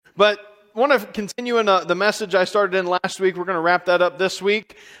But I want to continue in the message I started in last week. We're going to wrap that up this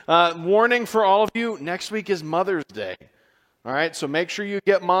week. Warning for all of you, next week is Mother's Day. All right, so make sure you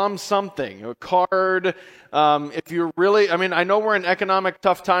get mom something, a card. If you're really, I know we're in economic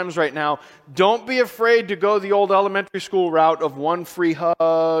tough times right now. Don't be afraid to go the old elementary school route of one free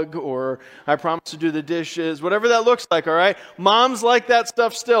hug, or I promise to do the dishes, whatever that looks like, all right? Moms like that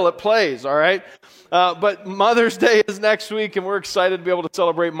stuff still. It plays, all right? But Mother's Day is next week, and we're excited to be able to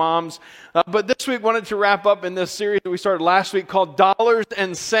celebrate moms. But this week, wanted to wrap up in this series that we started last week called Dollars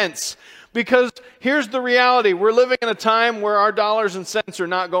and Cents. Because here's the reality. We're living in a time where our dollars and cents are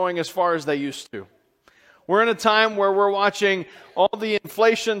not going as far as they used to. We're in a time where we're watching all the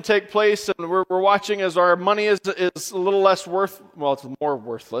inflation take place, and we're watching as our money is a little less worth, well, it's more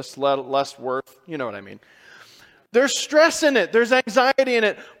worthless, less worth, you know what I mean. There's stress in it. There's anxiety in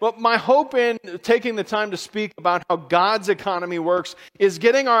it. But my hope in taking the time to speak about how God's economy works is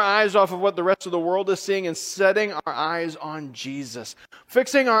getting our eyes off of what the rest of the world is seeing and setting our eyes on Jesus.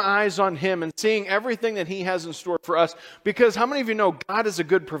 Fixing our eyes on Him and seeing everything that He has in store for us. Because how many of you know God is a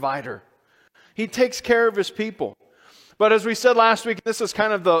good provider? He takes care of His people. But as we said last week, this is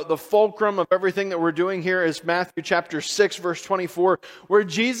kind of the fulcrum of everything that we're doing here, is Matthew chapter 6, verse 24, where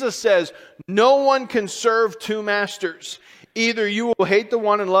Jesus says, no one can serve two masters. Either you will hate the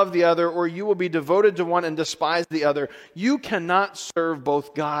one and love the other, or you will be devoted to one and despise the other. You cannot serve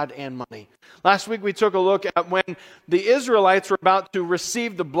both God and money. Last week we took a look at when the Israelites were about to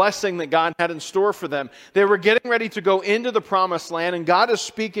receive the blessing that God had in store for them. They were getting ready to go into the promised land, and God is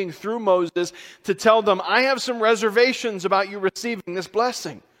speaking through Moses to tell them, I have some reservations about you receiving this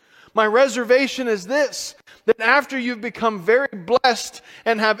blessing. My reservation is this, that after you've become very blessed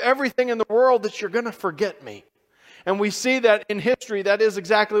and have everything in the world, that you're going to forget me. And we see that in history, that is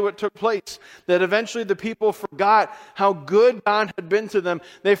exactly what took place. That eventually the people forgot how good God had been to them.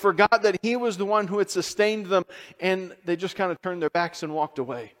 They forgot that He was the one who had sustained them. And they just kind of turned their backs and walked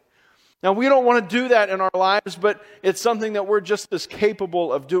away. Now, we don't want to do that in our lives, but it's something that we're just as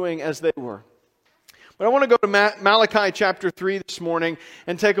capable of doing as they were. But I want to go to Malachi chapter 3 this morning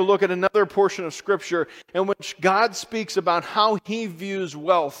and take a look at another portion of Scripture in which God speaks about how He views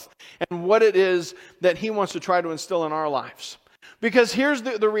wealth and what it is that He wants to try to instill in our lives. Because here's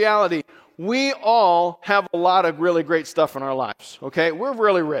the reality. We all have a lot of really great stuff in our lives, okay? We're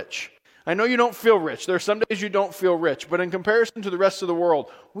really rich. I know you don't feel rich. There are some days you don't feel rich. But in comparison to the rest of the world,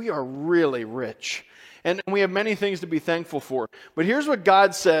 we are really rich. And we have many things to be thankful for. But here's what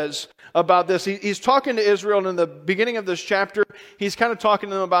God says about this. He's talking to Israel, and in the beginning of this chapter, He's kind of talking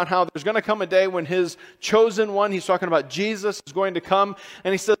to them about how there's going to come a day when His chosen one, He's talking about Jesus, is going to come.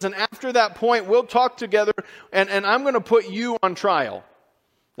 And He says, and after that point, we'll talk together, and I'm going to put you on trial.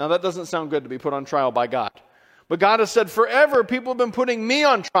 Now, that doesn't sound good to be put on trial by God. But God has said forever, people have been putting me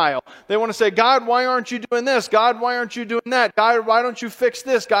on trial. They want to say, God, why aren't you doing this? God, why aren't you doing that? God, why don't you fix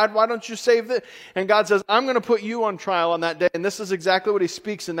this? God, why don't you save this? And God says, I'm going to put you on trial on that day. And this is exactly what He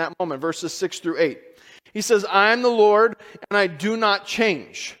speaks in that moment, verses 6 through 8. He says, I am the Lord, and I do not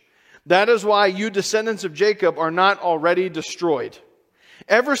change. That is why you descendants of Jacob are not already destroyed.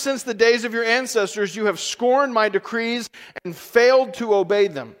 Ever since the days of your ancestors, you have scorned my decrees and failed to obey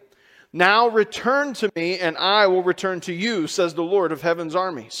them. Now return to me, and I will return to you, says the Lord of heaven's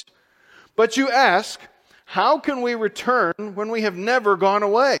armies. But you ask, how can we return when we have never gone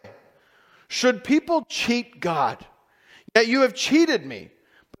away? Should people cheat God? Yet you have cheated me.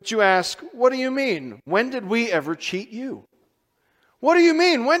 But you ask, what do you mean? When did we ever cheat you? What do you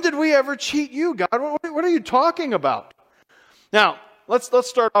mean? When did we ever cheat you, God? What are you talking about? Now, Let's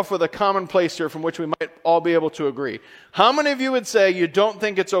start off with a common place here from which we might all be able to agree. How many of you would say you don't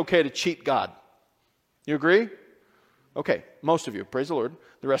think it's okay to cheat God? You agree? Okay, most of you. Praise the Lord.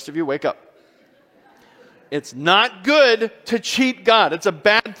 The rest of you, wake up. It's not good to cheat God. It's a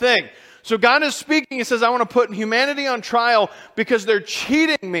bad thing. So God is speaking. He says, I want to put humanity on trial because they're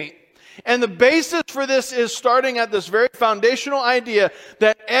cheating me. And the basis for this is starting at this very foundational idea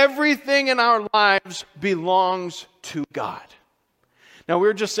that everything in our lives belongs to God. Now, we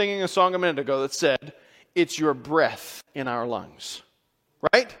were just singing a song a minute ago that said, it's your breath in our lungs.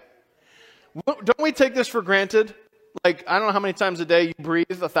 Right? Don't we take this for granted? Like, I don't know how many times a day you breathe,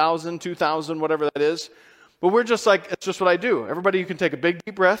 1,000, 2,000, whatever that is. But we're just like, it's just what I do. Everybody, you can take a big,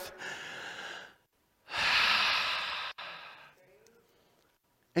 deep breath.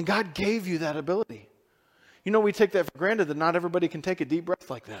 And God gave you that ability. You know, we take that for granted that not everybody can take a deep breath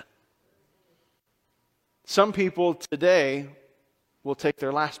like that. Some people today will take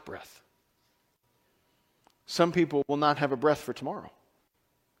their last breath. Some people will not have a breath for tomorrow.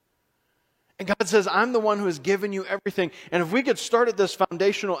 And God says, I'm the one who has given you everything. And if we could start at this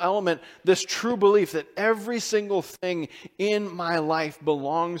foundational element, this true belief that every single thing in my life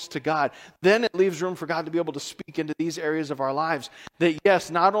belongs to God, then it leaves room for God to be able to speak into these areas of our lives. That yes,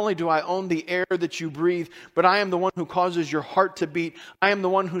 not only do I own the air that you breathe, but I am the one who causes your heart to beat. I am the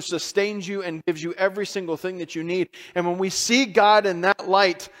one who sustains you and gives you every single thing that you need. And when we see God in that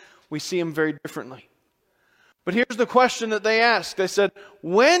light, we see him very differently. But here's the question that they asked. They said,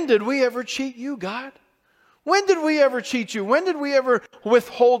 when did we ever cheat you, God? When did we ever cheat you? When did we ever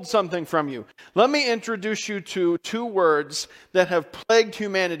withhold something from you? Let me introduce you to two words that have plagued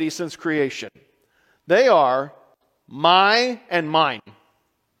humanity since creation. They are my and mine.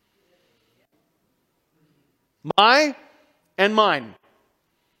 My and mine.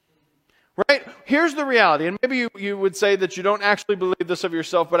 Right? Here's the reality, and maybe you would say that you don't actually believe this of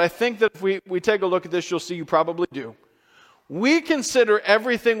yourself, but I think that if we take a look at this, you'll see you probably do. We consider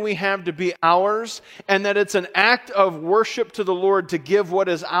everything we have to be ours, and that it's an act of worship to the Lord to give what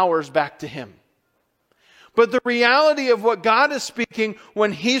is ours back to him. But the reality of what God is speaking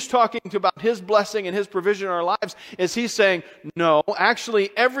when he's talking about his blessing and his provision in our lives is he's saying, no,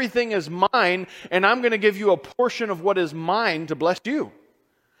 actually everything is mine, and I'm going to give you a portion of what is mine to bless you.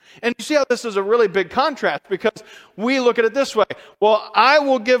 And you see how this is a really big contrast, because we look at it this way. Well, I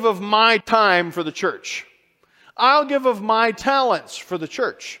will give of my time for the church. I'll give of my talents for the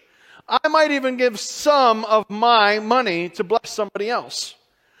church. I might even give some of my money to bless somebody else.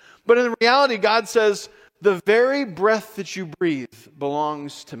 But in reality, God says, the very breath that you breathe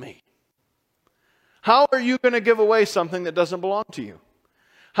belongs to me. How are you going to give away something that doesn't belong to you?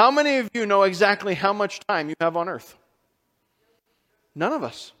 How many of you know exactly how much time you have on earth? None of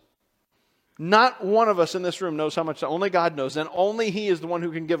us. Not one of us in this room knows how much. Only God knows, and only he is the one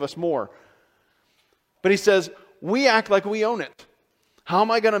who can give us more. But he says, we act like we own it. How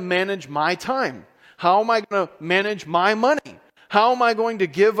am I going to manage my time? How am I going to manage my money? How am I going to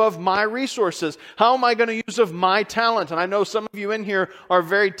give of my resources? How am I going to use of my talent? And I know some of you in here are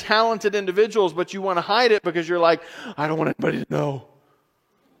very talented individuals, but you want to hide it because you're like, I don't want anybody to know.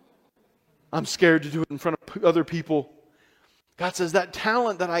 I'm scared to do it in front of other people. God says, that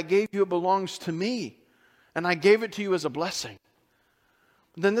talent that I gave you belongs to me, and I gave it to you as a blessing.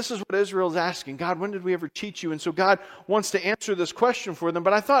 Then this is what Israel is asking. God, when did we ever cheat you? And so God wants to answer this question for them.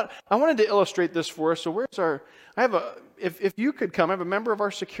 But I thought I wanted to illustrate this for us. So where's our? If you could come, I have a member of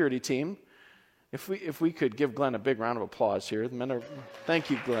our security team. If we could give Glenn a big round of applause here. Thank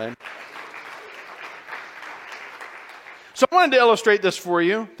you, Glenn. So I wanted to illustrate this for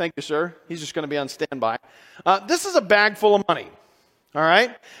you. Thank you, sir. He's just going to be on standby. This is a bag full of money. All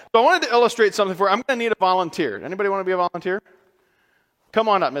right? So I wanted to illustrate something for you. I'm going to need a volunteer. Anybody want to be a volunteer? Come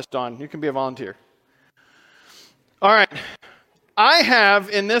on up, Miss Dawn. You can be a volunteer. All right. I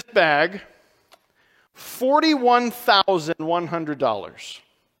have in this bag $41,100.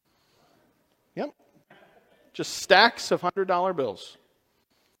 Yep. Just stacks of $100 bills.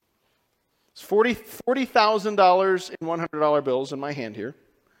 It's $40,000 in $100 bills in my hand here.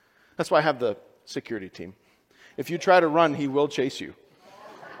 That's why I have the security team. If you try to run, he will chase you.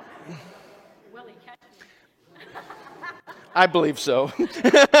 Will he catch me? I believe so.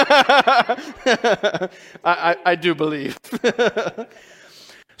 I do believe.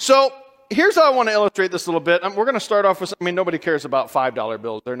 So here's how I want to illustrate this a little bit. We're going to start off with, nobody cares about $5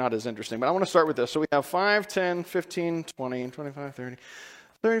 bills. They're not as interesting. But I want to start with this. So we have 5, 10, 15, 20, 25, 30.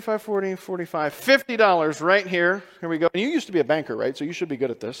 35, 40, 45, $50 right here. Here we go. And you used to be a banker, right? So you should be good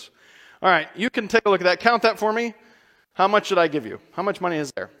at this. All right. You can take a look at that. Count that for me. How much did I give you? How much money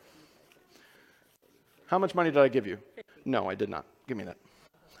is there? How much money did I give you? No, I did not. Give me that.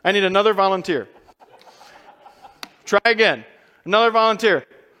 I need another volunteer. Try again. Another volunteer.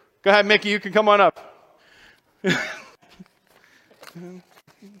 Go ahead, Mickey. You can come on up.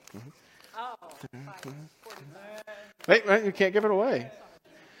 Wait, you can't give it away.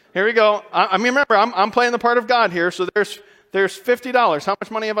 Here we go. Remember, I'm playing the part of God here, so there's $50. How much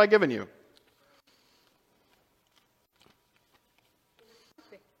money have I given you?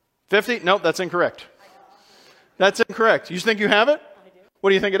 50? Nope, that's incorrect. That's incorrect. You think you have it? I do.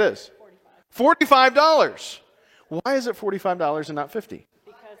 What do you think it is? $45. Why is it $45 and not $50?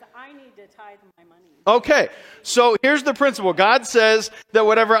 Because I need to tithe my money. Okay, so here's the principle. God says that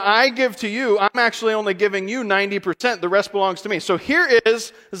whatever I give to you, I'm actually only giving you 90%. The rest belongs to me. So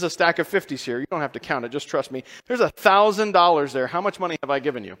this is a stack of 50s here. You don't have to count it. Just trust me. There's $1,000 there. How much money have I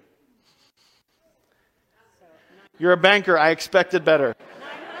given you? You're a banker. I expected better.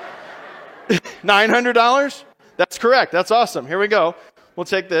 $900? That's correct. That's awesome. Here we go. We'll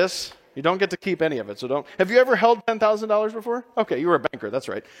take this. You don't get to keep any of it, so don't. Have you ever held $10,000 before? Okay, you were a banker. That's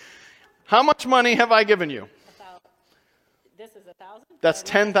right. How much money have I given you? This is 1,000? That's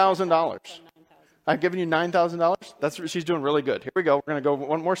 $10,000. So 9,000. I've given you $9,000? That's what she's doing really good. Here we go. We're going to go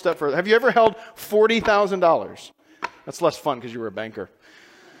one more step further. Have you ever held $40,000? That's less fun because you were a banker.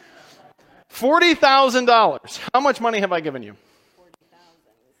 $40,000. How much money have I given you? 40,000.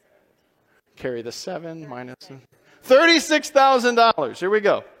 Carry the 7 minus $36,000. Here we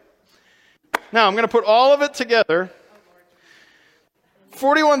go. Now I'm going to put all of it together.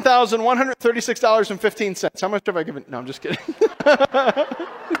 $41,136.15. How much have I given? No, I'm just kidding.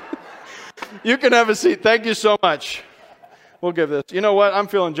 You can have a seat. Thank you so much. We'll give this. You know what? I'm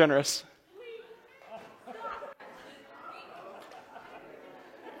feeling generous.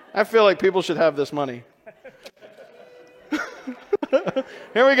 I feel like people should have this money.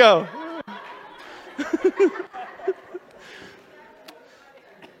 Here we go.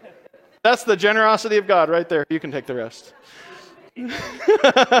 That's the generosity of God right there. You can take the rest.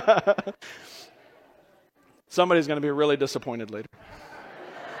 Somebody's going to be really disappointed later.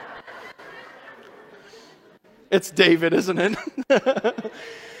 It's David, isn't it?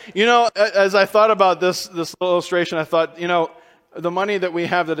 You know, as I thought about this little illustration, I thought, you know, the money that we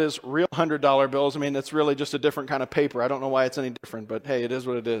have that is real $100 bills, I mean, it's really just a different kind of paper. I don't know why it's any different, but hey, it is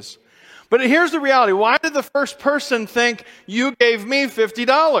what it is. But here's the reality. Why did the first person think you gave me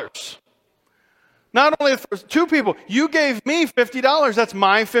 $50? Not only the first two people, you gave me $50. That's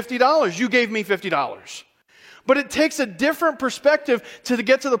my $50. You gave me $50. But it takes a different perspective to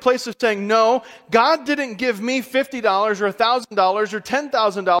get to the place of saying, no, God didn't give me $50 or $1,000 or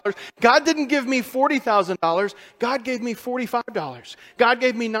 $10,000. God didn't give me $40,000. God gave me $45. God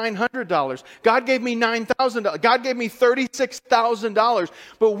gave me $900. God gave me $9,000. God gave me $36,000.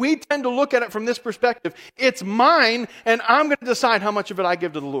 But we tend to look at it from this perspective. It's mine, and I'm going to decide how much of it I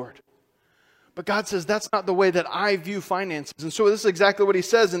give to the Lord. But God says that's not the way that I view finances. And so this is exactly what he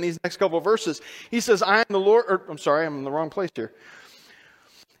says in these next couple of verses. He says, I'm in the wrong place here.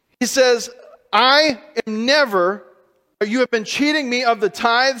 He says, you have been cheating me of the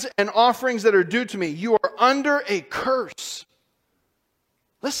tithes and offerings that are due to me. You are under a curse.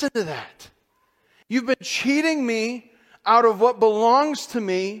 Listen to that. You've been cheating me out of what belongs to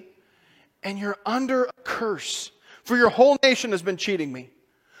me, and you're under a curse. For your whole nation has been cheating me.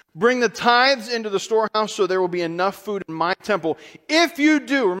 Bring the tithes into the storehouse so there will be enough food in my temple. If you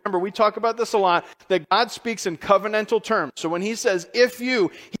do, remember we talk about this a lot, that God speaks in covenantal terms. So when he says, if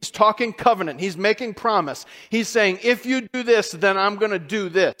you, he's talking covenant. He's making promise. He's saying, if you do this, then I'm going to do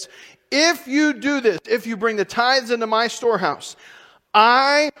this. If you do this, if you bring the tithes into my storehouse,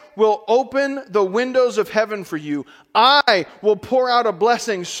 I will open the windows of heaven for you. I will pour out a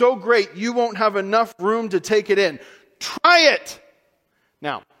blessing so great you won't have enough room to take it in. Try it.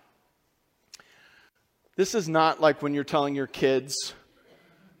 Now, this is not like when you're telling your kids,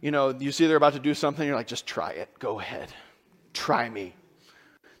 you know, you see they're about to do something, you're like, just try it. Go ahead. Try me.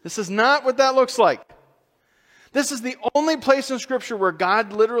 This is not what that looks like. This is the only place in Scripture where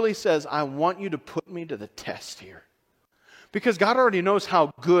God literally says, I want you to put me to the test here. Because God already knows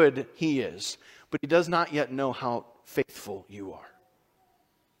how good he is, but he does not yet know how faithful you are.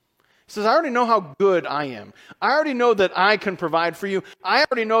 He says, I already know how good I am. I already know that I can provide for you. I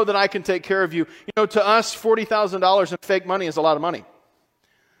already know that I can take care of you. You know, to us, $40,000 in fake money is a lot of money.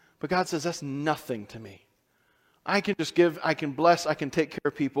 But God says, that's nothing to me. I can just give, I can bless, I can take care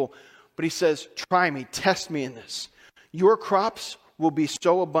of people. But he says, try me, test me in this. Your crops will be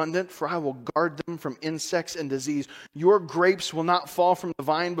so abundant, for I will guard them from insects and disease. Your grapes will not fall from the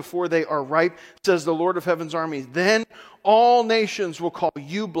vine before they are ripe, says the Lord of heaven's armies. Then all nations will call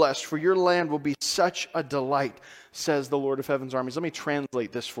you blessed, for your land will be such a delight, says the Lord of heaven's armies. Let me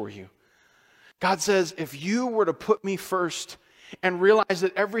translate this for you. God says, if you were to put me first and realize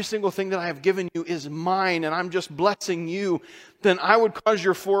that every single thing that I have given you is mine and I'm just blessing you, then I would cause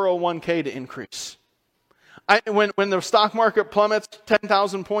your 401k to increase. When the stock market plummets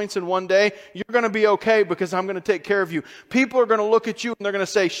 10,000 points in one day, you're going to be okay because I'm going to take care of you. People are going to look at you and they're going to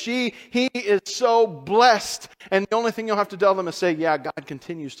say, he is so blessed. And the only thing you'll have to tell them is say, yeah, God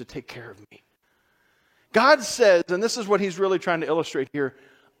continues to take care of me. God says, and this is what he's really trying to illustrate here,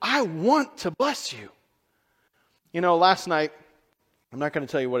 I want to bless you. You know, last night, I'm not going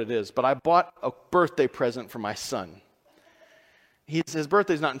to tell you what it is, but I bought a birthday present for my son. His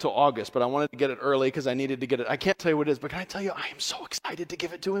birthday's not until August, but I wanted to get it early because I needed to get it. I can't tell you what it is, but can I tell you, I am so excited to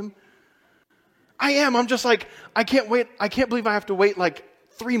give it to him. I am. I'm just like, I can't wait. I can't believe I have to wait like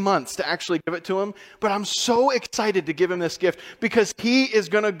 3 months to actually give it to him. But I'm so excited to give him this gift because he is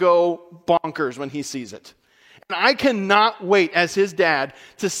going to go bonkers when he sees it. And I cannot wait as his dad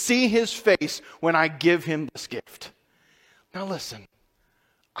to see his face when I give him this gift. Now listen,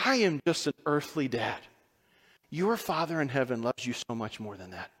 I am just an earthly dad. Your Father in heaven loves you so much more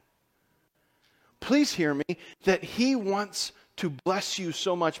than that. Please hear me, that He wants to bless you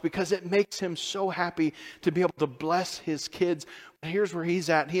so much because it makes Him so happy to be able to bless His kids. But here's where He's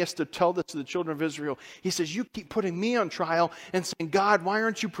at. He has to tell this to the children of Israel. He says, you keep putting me on trial and saying, God, why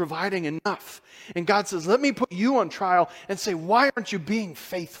aren't you providing enough? And God says, let me put you on trial and say, why aren't you being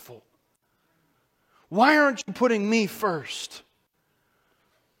faithful? Why aren't you putting me first?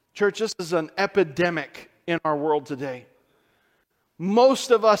 Church, this is an epidemic in our world today.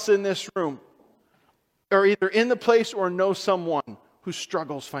 Most of us in this room are either in the place or know someone who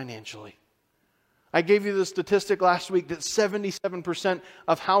struggles financially. I gave you the statistic last week that 77%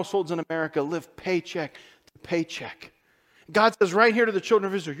 of households in America live paycheck to paycheck. God says right here to the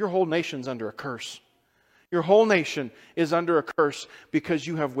children of Israel, your whole nation's under a curse. Your whole nation is under a curse because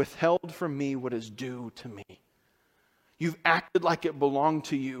you have withheld from me what is due to me. You've acted like it belonged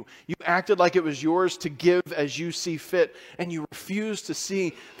to you. You acted like it was yours to give as you see fit. And you refuse to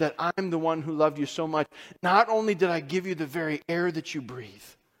see that I'm the one who loved you so much. Not only did I give you the very air that you breathe,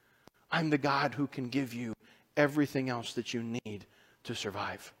 I'm the God who can give you everything else that you need to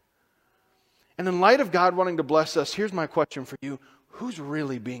survive. And in light of God wanting to bless us, here's my question for you. Who's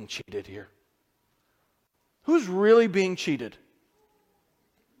really being cheated here? Who's really being cheated?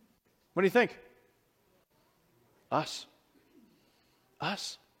 What do you think? Us.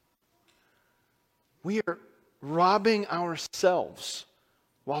 Us. We are robbing ourselves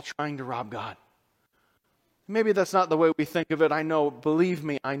while trying to rob God. Maybe that's not the way we think of it. I know, believe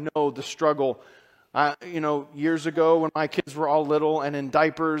me, I know the struggle. Years ago when my kids were all little and in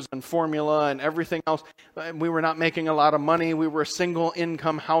diapers and formula and everything else, we were not making a lot of money. We were a single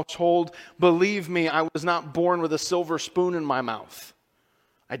income household. Believe me, I was not born with a silver spoon in my mouth.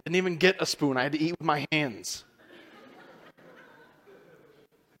 I didn't even get a spoon. I had to eat with my hands.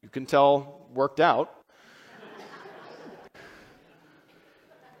 You can tell, worked out.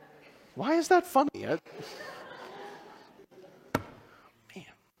 Why is that funny? Man.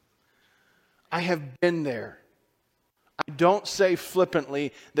 I have been there. I don't say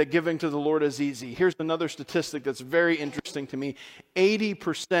flippantly that giving to the Lord is easy. Here's another statistic that's very interesting to me.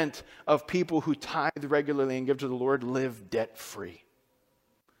 80% of people who tithe regularly and give to the Lord live debt-free.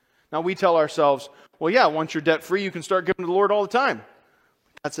 Now we tell ourselves, well, yeah, once you're debt-free, you can start giving to the Lord all the time.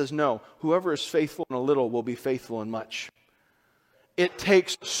 God says, no, whoever is faithful in a little will be faithful in much. It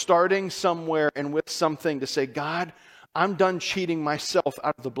takes starting somewhere and with something to say, God, I'm done cheating myself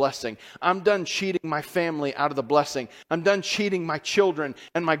out of the blessing. I'm done cheating my family out of the blessing. I'm done cheating my children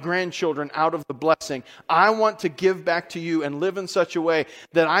and my grandchildren out of the blessing. I want to give back to you and live in such a way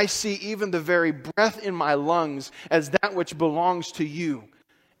that I see even the very breath in my lungs as that which belongs to you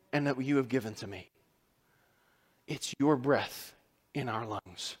and that you have given to me. It's your breath in our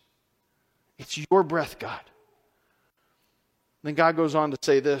lungs. It's your breath, God. Then God goes on to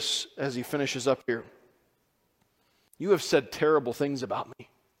say this as he finishes up here. You have said terrible things about me.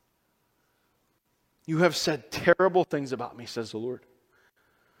 You have said terrible things about me, says the Lord.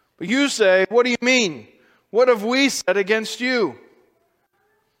 But you say, what do you mean? What have we said against you?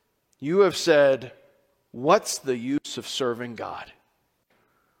 You have said, what's the use of serving God?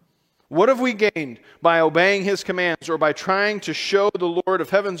 What have we gained by obeying His commands or by trying to show the Lord of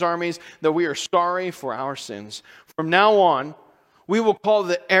heaven's armies that we are sorry for our sins? From now on, we will call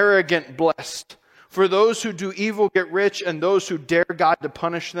the arrogant blessed. For those who do evil get rich, and those who dare God to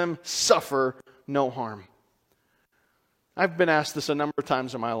punish them suffer no harm. I've been asked this a number of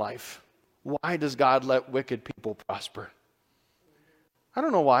times in my life. Why does God let wicked people prosper? I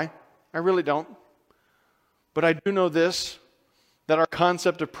don't know why. I really don't. But I do know this, that our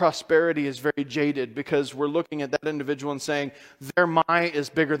concept of prosperity is very jaded because we're looking at that individual and saying, their my is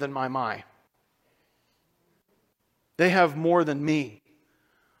bigger than my my. They have more than me.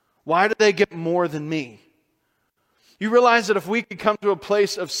 Why do they get more than me? You realize that if we could come to a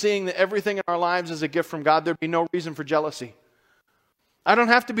place of seeing that everything in our lives is a gift from God, there'd be no reason for jealousy. I don't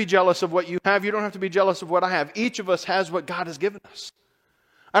have to be jealous of what you have. You don't have to be jealous of what I have. Each of us has what God has given us.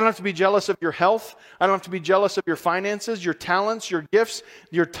 I don't have to be jealous of your health. I don't have to be jealous of your finances, your talents, your gifts,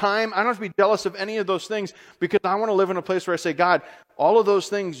 your time. I don't have to be jealous of any of those things because I want to live in a place where I say, God, all of those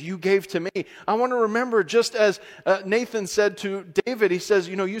things you gave to me. I want to remember, just as Nathan said to David, he says,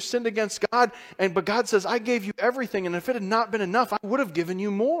 you sinned against God, but God says, I gave you everything, and if it had not been enough, I would have given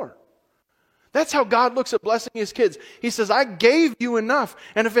you more. That's how God looks at blessing His kids. He says, I gave you enough,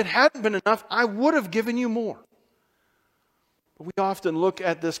 and if it hadn't been enough, I would have given you more. But we often look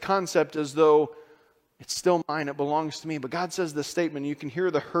at this concept as though it's still mine, it belongs to me. But God says this statement, you can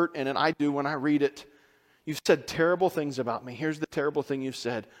hear the hurt in it. I do when I read it. You've said terrible things about me. Here's the terrible thing you've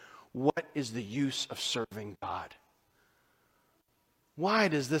said. What is the use of serving God? Why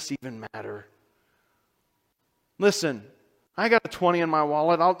does this even matter? Listen, I got a 20 in my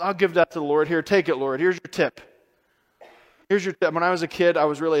wallet. I'll give that to the Lord. Here, take it, Lord. Here's your tip. Here's your tip. When I was a kid, I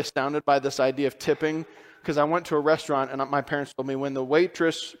was really astounded by this idea of tipping because I went to a restaurant and my parents told me when the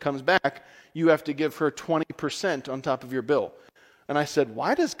waitress comes back, you have to give her 20% on top of your bill. And I said,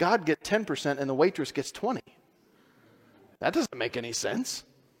 why does God get 10% and the waitress gets 20? That doesn't make any sense.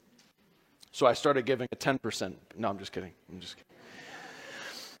 So I started giving a 10%. No, I'm just kidding.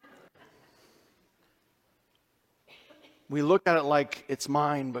 We look at it like it's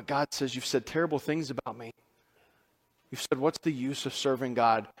mine, but God says, you've said terrible things about me. You've said, what's the use of serving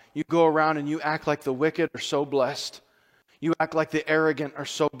God? You go around and you act like the wicked are so blessed. You act like the arrogant are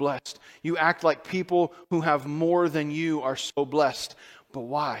so blessed. You act like people who have more than you are so blessed. But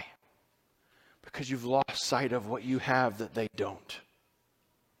why? Because you've lost sight of what you have that they don't.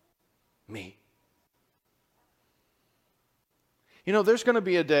 Me. You know, there's going to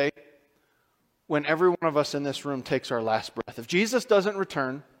be a day when every one of us in this room takes our last breath. If Jesus doesn't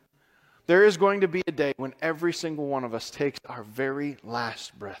return, there is going to be a day when every single one of us takes our very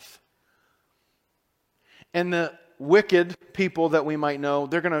last breath. And the wicked people that we might know,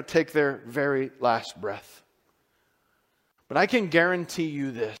 they're going to take their very last breath. But I can guarantee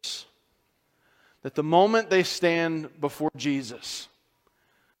you this, that the moment they stand before Jesus,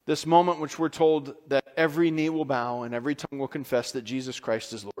 this moment which we're told that every knee will bow and every tongue will confess that Jesus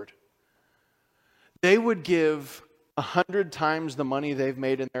Christ is Lord, they would give 100 times the money they've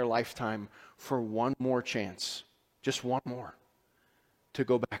made in their lifetime for one more chance, just one more, to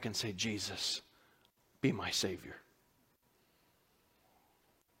go back and say, Jesus, be my Savior.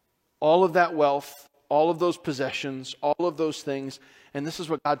 All of that wealth, all of those possessions, all of those things, and this is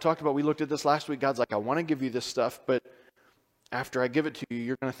what God talked about. We looked at this last week. God's like, I want to give you this stuff, but after I give it to you,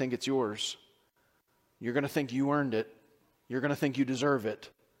 you're going to think it's yours. You're going to think you earned it. You're going to think you deserve it.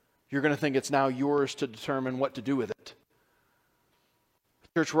 You're going to think it's now yours to determine what to do with it.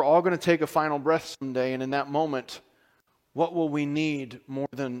 Church, we're all going to take a final breath someday, and in that moment, what will we need more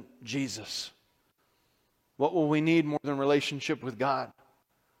than Jesus? What will we need more than relationship with God?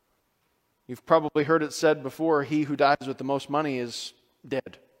 You've probably heard it said before, he who dies with the most money is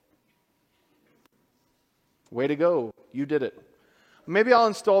dead. Way to go. You did it. Maybe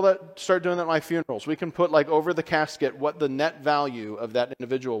I'll start doing that at my funerals. We can put like over the casket what the net value of that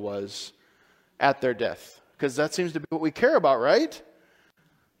individual was at their death. Because that seems to be what we care about, right?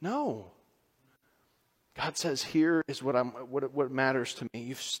 No. God says, here is what matters to me.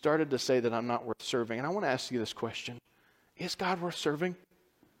 You've started to say that I'm not worth serving. And I want to ask you this question. Is God worth serving?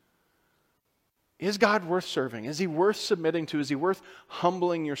 Is God worth serving? Is he worth submitting to? Is he worth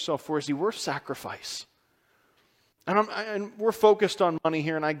humbling yourself for? Is he worth sacrifice? And we're focused on money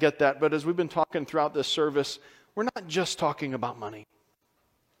here, and I get that. But as we've been talking throughout this service, we're not just talking about money.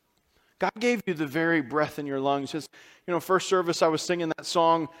 God gave you the very breath in your lungs. First service I was singing that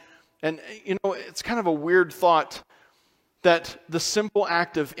song, and it's kind of a weird thought that the simple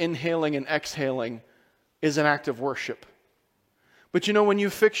act of inhaling and exhaling is an act of worship. But when you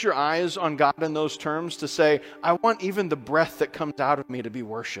fix your eyes on God in those terms to say, I want even the breath that comes out of me to be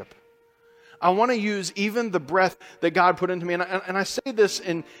worship. I want to use even the breath that God put into me. And I say this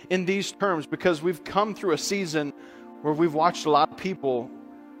in these terms because we've come through a season where we've watched a lot of people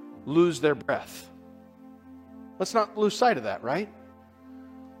lose their breath. Let's not lose sight of that, right?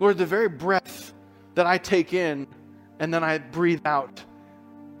 Lord, the very breath that I take in and then I breathe out,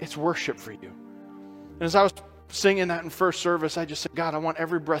 it's worship for you. And as I was singing that in first service, I just said, God, I want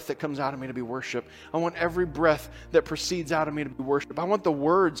every breath that comes out of me to be worship. I want every breath that proceeds out of me to be worship. I want the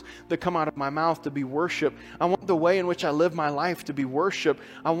words that come out of my mouth to be worship. I want the way in which I live my life to be worship.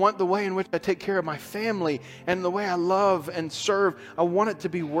 I want the way in which I take care of my family and the way I love and serve. I want it to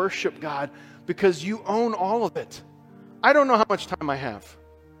be worship, God, because you own all of it. I don't know how much time I have.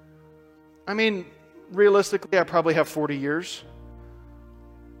 I mean, realistically, I probably have 40 years.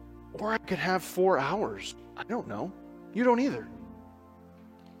 Or I could have 4 hours. I don't know. You don't either.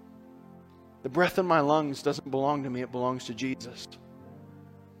 The breath in my lungs doesn't belong to me. It belongs to Jesus.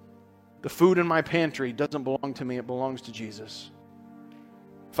 The food in my pantry doesn't belong to me. It belongs to Jesus.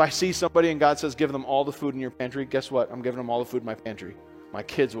 If I see somebody and God says, give them all the food in your pantry, guess what? I'm giving them all the food in my pantry. My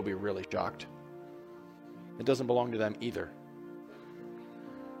kids will be really shocked. It doesn't belong to them either.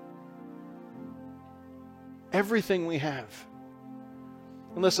 Everything we have.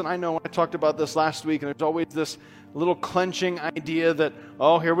 And listen, I know I talked about this last week, and there's always this little clenching idea that,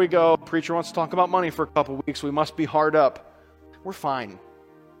 oh, here we go. Preacher wants to talk about money for a couple weeks. We must be hard up. We're fine.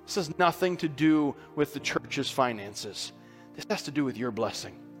 This has nothing to do with the church's finances. This has to do with your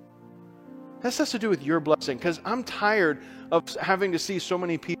blessing. This has to do with your blessing, because I'm tired of having to see so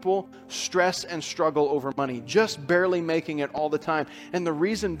many people stress and struggle over money, just barely making it all the time. And the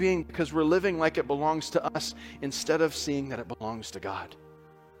reason being because we're living like it belongs to us instead of seeing that it belongs to God.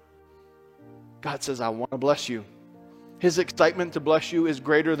 God says, I want to bless you. His excitement to bless you is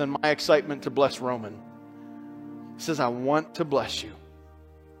greater than my excitement to bless Roman. He says, I want to bless you.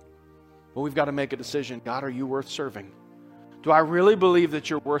 But we've got to make a decision. God, are you worth serving? Do I really believe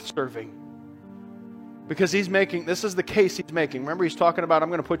that you're worth serving? Because this is the case he's making. Remember, he's talking about, I'm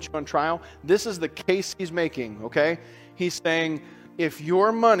going to put you on trial. This is the case he's making, okay? He's saying, if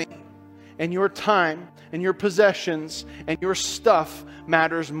your money and your time and your possessions and your stuff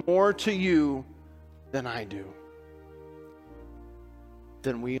matters more to you than I do,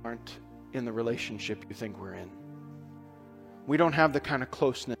 then we aren't in the relationship you think we're in. We don't have the kind of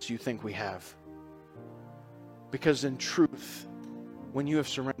closeness you think we have. Because in truth, when you have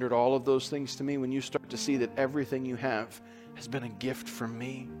surrendered all of those things to me, when you start to see that everything you have has been a gift from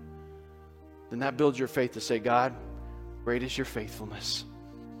me, then that builds your faith to say, God, great is your faithfulness.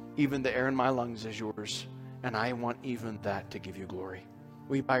 Even the air in my lungs is yours, and I want even that to give you glory.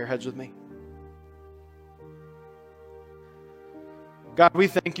 Will you bow your heads with me? God, we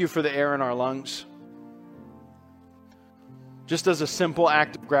thank you for the air in our lungs. Just as a simple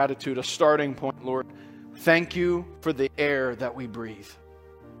act of gratitude, a starting point, Lord, thank you for the air that we breathe.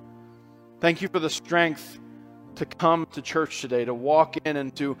 Thank you for the strength to come to church today, to walk in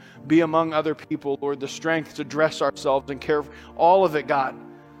and to be among other people, Lord, the strength to dress ourselves and care for all of it, God.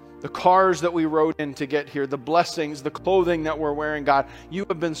 The cars that we rode in to get here, the blessings, the clothing that we're wearing, God, you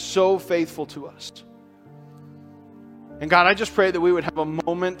have been so faithful to us. And God, I just pray that we would have a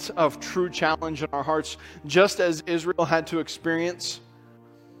moment of true challenge in our hearts, just as Israel had to experience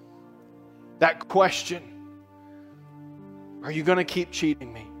that question. Are you going to keep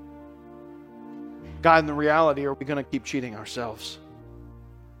cheating me? God, in the reality, are we going to keep cheating ourselves?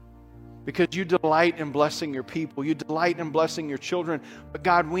 Because you delight in blessing your people. You delight in blessing your children. But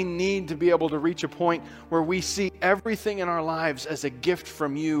God, we need to be able to reach a point where we see everything in our lives as a gift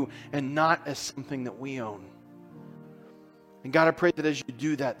from you and not as something that we own. And God, I pray that as you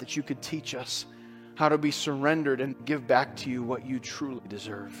do that, that you could teach us how to be surrendered and give back to you what you truly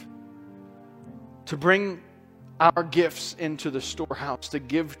deserve. To bring our gifts into the storehouse, to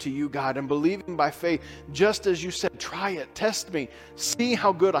give to you, God, and believing by faith, just as you said, try it, test me, see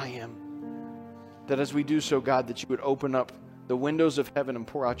how good I am. That as we do so, God, that you would open up the windows of heaven and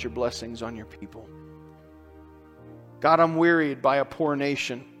pour out your blessings on your people. God, I'm wearied by a poor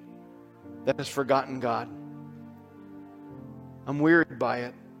nation that has forgotten God. I'm wearied by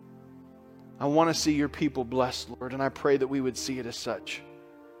it. I want to see your people blessed, Lord, and I pray that we would see it as such.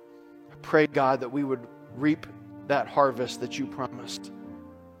 I pray, God, that we would reap that harvest that you promised.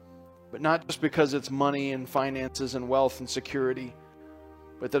 But not just because it's money and finances and wealth and security,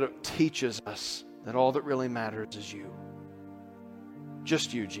 but that it teaches us that all that really matters is you.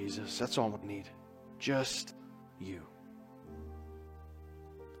 Just you, Jesus. That's all we need. Just you.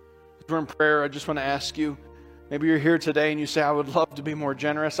 As we're in prayer, I just want to ask you, maybe you're here today and you say, I would love to be more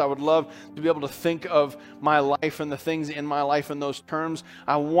generous. I would love to be able to think of my life and the things in my life in those terms.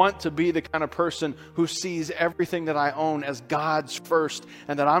 I want to be the kind of person who sees everything that I own as God's first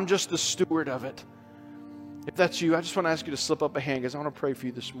and that I'm just the steward of it. If that's you, I just want to ask you to slip up a hand because I want to pray for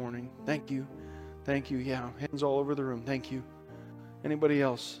you this morning. Thank you. Thank you. Yeah, hands all over the room. Thank you. Anybody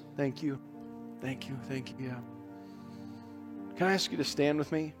else? Thank you. Thank you. Thank you. Yeah. Can I ask you to stand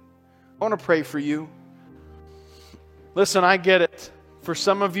with me? I want to pray for you. Listen, I get it. For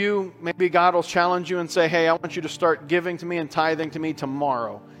some of you, maybe God will challenge you and say, hey, I want you to start giving to me and tithing to me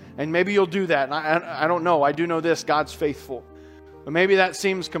tomorrow. And maybe you'll do that. And I don't know. I do know this. God's faithful. But maybe that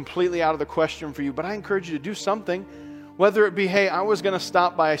seems completely out of the question for you. But I encourage you to do something. Whether it be, hey, I was going to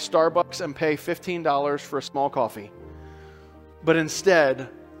stop by Starbucks and pay $15 for a small coffee. But instead,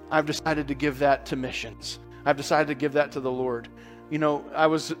 I've decided to give that to missions. I've decided to give that to the Lord. You know, I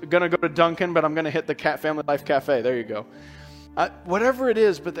was going to go to Dunkin', but I'm going to hit the Family Life Cafe. There you go. Whatever it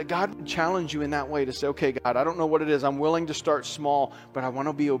is, but that God would challenge you in that way to say, okay, God, I don't know what it is. I'm willing to start small, but I want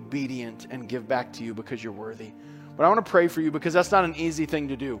to be obedient and give back to you because you're worthy. But I want to pray for you because that's not an easy thing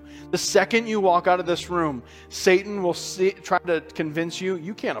to do. The second you walk out of this room, Satan will try to convince you,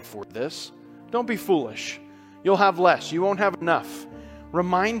 you can't afford this. Don't be foolish. You'll have less. You won't have enough.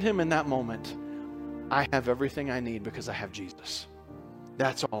 Remind him in that moment, I have everything I need because I have Jesus.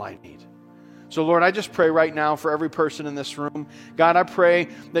 That's all I need. So Lord, I just pray right now for every person in this room. God, I pray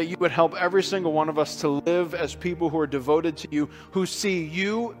that you would help every single one of us to live as people who are devoted to you, who see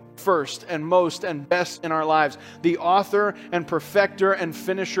you first and most and best in our lives, the author and perfecter and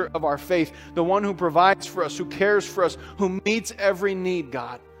finisher of our faith, the one who provides for us, who cares for us, who meets every need,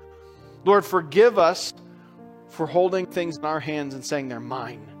 God. Lord, forgive us for holding things in our hands and saying they're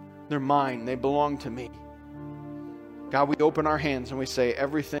mine, they belong to me. God, we open our hands and we say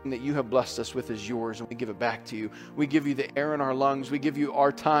everything that you have blessed us with is yours, and we give it back to you. We give you the air in our lungs. We give you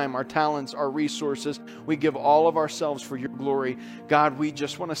our time, our talents, our resources. We give all of ourselves for your glory. God, we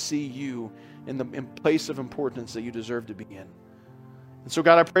just want to see you in place of importance that you deserve to be in. And so,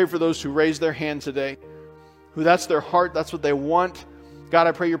 God, I pray for those who raise their hand today, who that's their heart, that's what they want. God,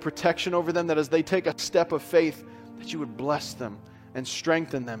 I pray your protection over them, that as they take a step of faith, that you would bless them and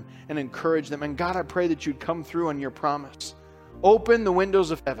strengthen them and encourage them. And God, I pray that you'd come through on your promise. Open the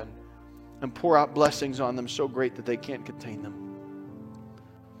windows of heaven and pour out blessings on them so great that they can't contain them.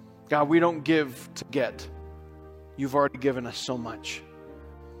 God, we don't give to get. You've already given us so much.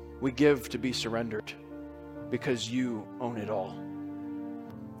 We give to be surrendered because you own it all.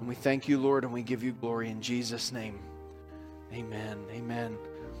 And we thank you, Lord, and we give you glory in Jesus' name. Amen. Amen.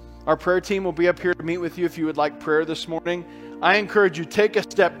 Our prayer team will be up here to meet with you if you would like prayer this morning. I encourage you, take a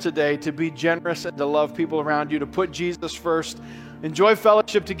step today to be generous and to love people around you, to put Jesus first. Enjoy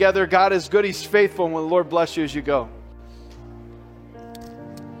fellowship together. God is good. He's faithful. And will the Lord bless you as you go.